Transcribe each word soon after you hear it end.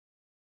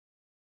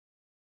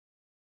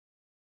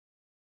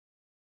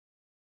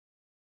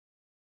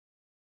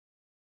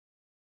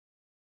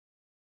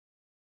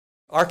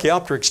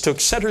Archaeopteryx took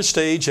center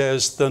stage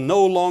as the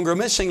no longer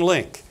missing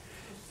link.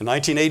 In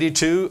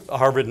 1982,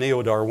 Harvard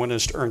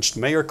neo-Darwinist Ernst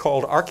Mayr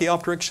called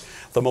Archaeopteryx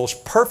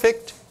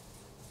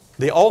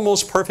the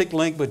almost perfect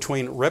link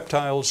between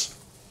reptiles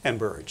and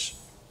birds.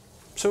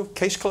 So,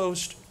 case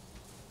closed.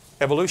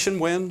 Evolution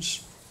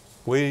wins.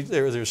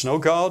 There's no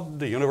God.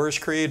 The universe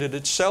created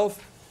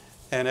itself,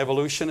 and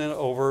evolution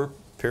over a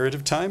period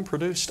of time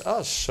produced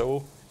us.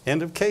 So,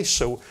 end of case.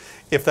 So,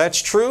 if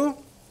that's true,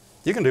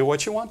 you can do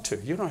what you want to.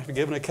 You don't have to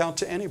give an account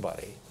to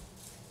anybody.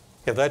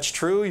 If that's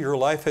true, your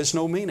life has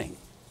no meaning.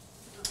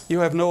 You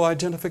have no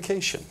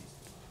identification.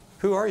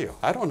 Who are you?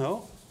 I don't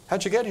know.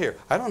 How'd you get here?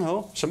 I don't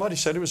know. Somebody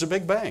said it was a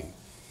Big Bang.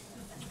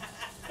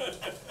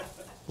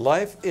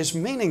 Life is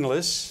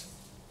meaningless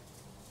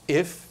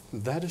if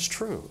that is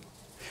true.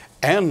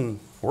 And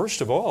worst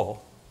of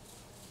all,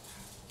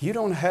 you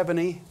don't have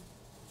any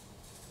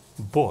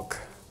book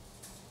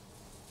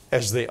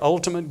as the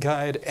ultimate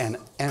guide and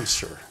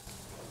answer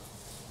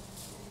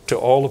to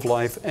all of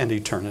life and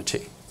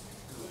eternity.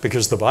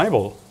 Because the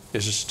Bible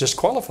is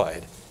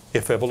disqualified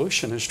if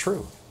evolution is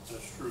true.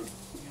 That's true.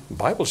 The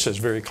Bible says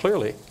very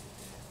clearly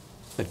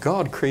that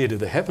God created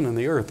the heaven and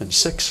the earth in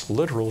 6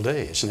 literal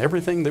days and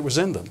everything that was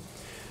in them.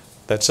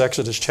 That's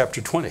Exodus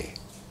chapter 20.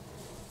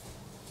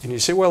 And you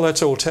say, well,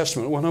 that's Old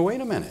Testament. Well, no, wait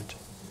a minute.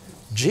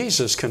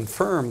 Jesus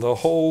confirmed the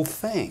whole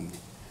thing.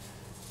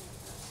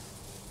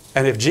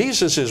 And if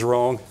Jesus is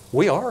wrong,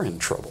 we are in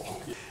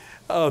trouble.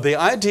 The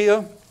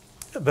idea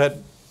that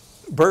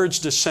birds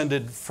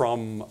descended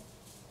from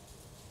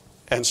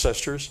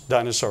ancestors,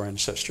 dinosaur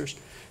ancestors,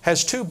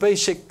 has 2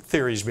 basic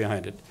theories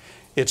behind it.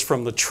 It's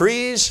from the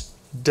trees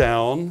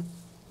down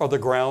or the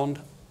ground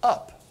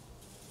up.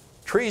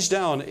 Trees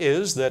down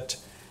is that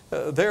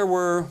there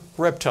were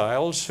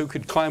reptiles who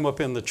could climb up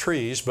in the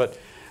trees, but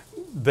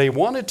they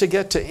wanted to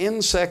get to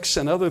insects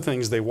and other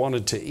things they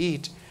wanted to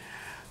eat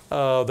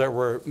that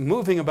were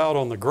moving about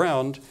on the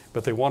ground,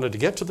 but they wanted to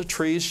get to the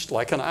trees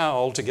like an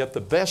owl to get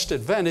the best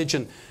advantage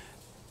and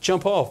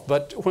jump off.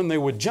 But when they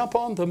would jump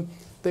on them,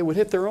 they would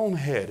hit their own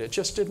head. It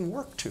just didn't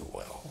work too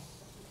well.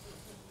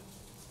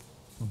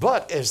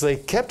 But as they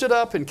kept it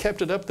up and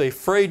kept it up, they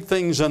frayed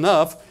things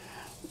enough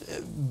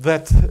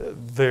that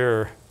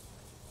their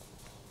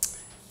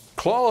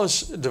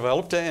claws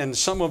developed and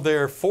some of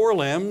their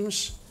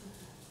forelimbs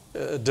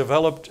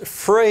developed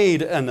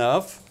frayed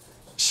enough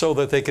so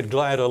that they could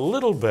glide a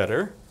little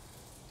better.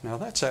 Now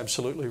that's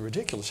absolutely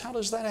ridiculous. How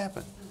does that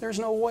happen? There's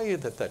no way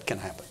that that can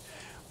happen.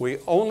 We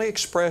only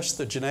express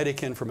the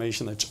genetic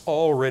information that's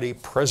already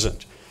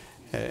present,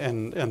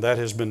 and that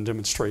has been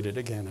demonstrated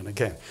again and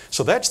again.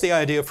 So that's the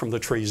idea from the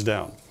trees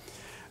down.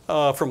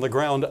 From the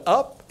ground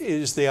up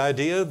is the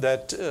idea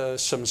that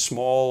some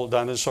small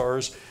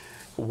dinosaurs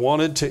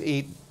wanted to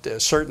eat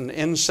certain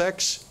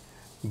insects,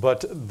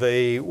 but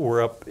they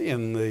were up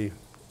in the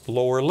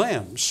lower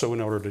limbs. So in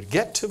order to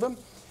get to them,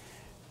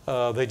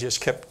 they just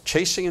kept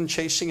chasing and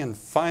chasing, and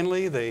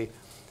finally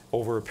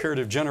over a period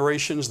of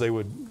generations, they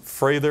would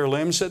fray their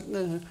limbs.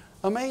 And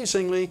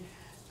amazingly,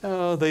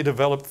 they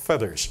developed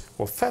feathers.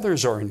 Well,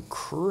 feathers are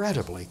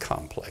incredibly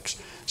complex.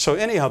 So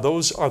anyhow,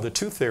 those are the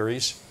 2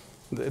 theories,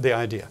 the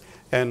idea.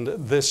 And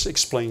this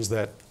explains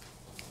that.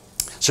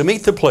 So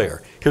meet the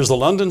player. Here's the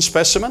London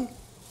specimen,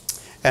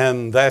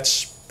 and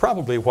that's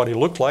probably what he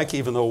looked like,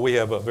 even though we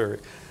have a very,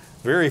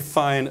 very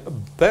fine,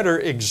 better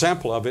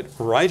example of it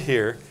right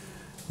here.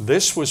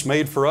 This was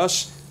made for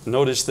us.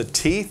 Notice the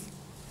teeth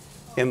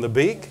in the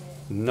beak.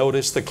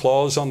 Notice the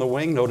claws on the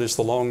wing. Notice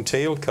the long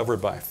tail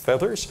covered by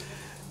feathers.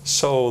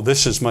 So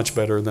this is much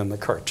better than the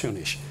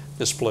cartoonish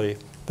display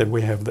that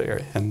we have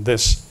there. And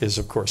this is,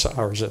 of course,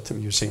 ours at the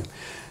museum.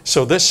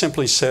 So this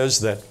simply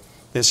says that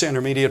this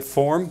intermediate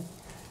form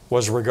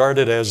was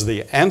regarded as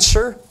the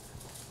answer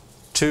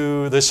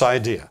to this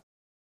idea.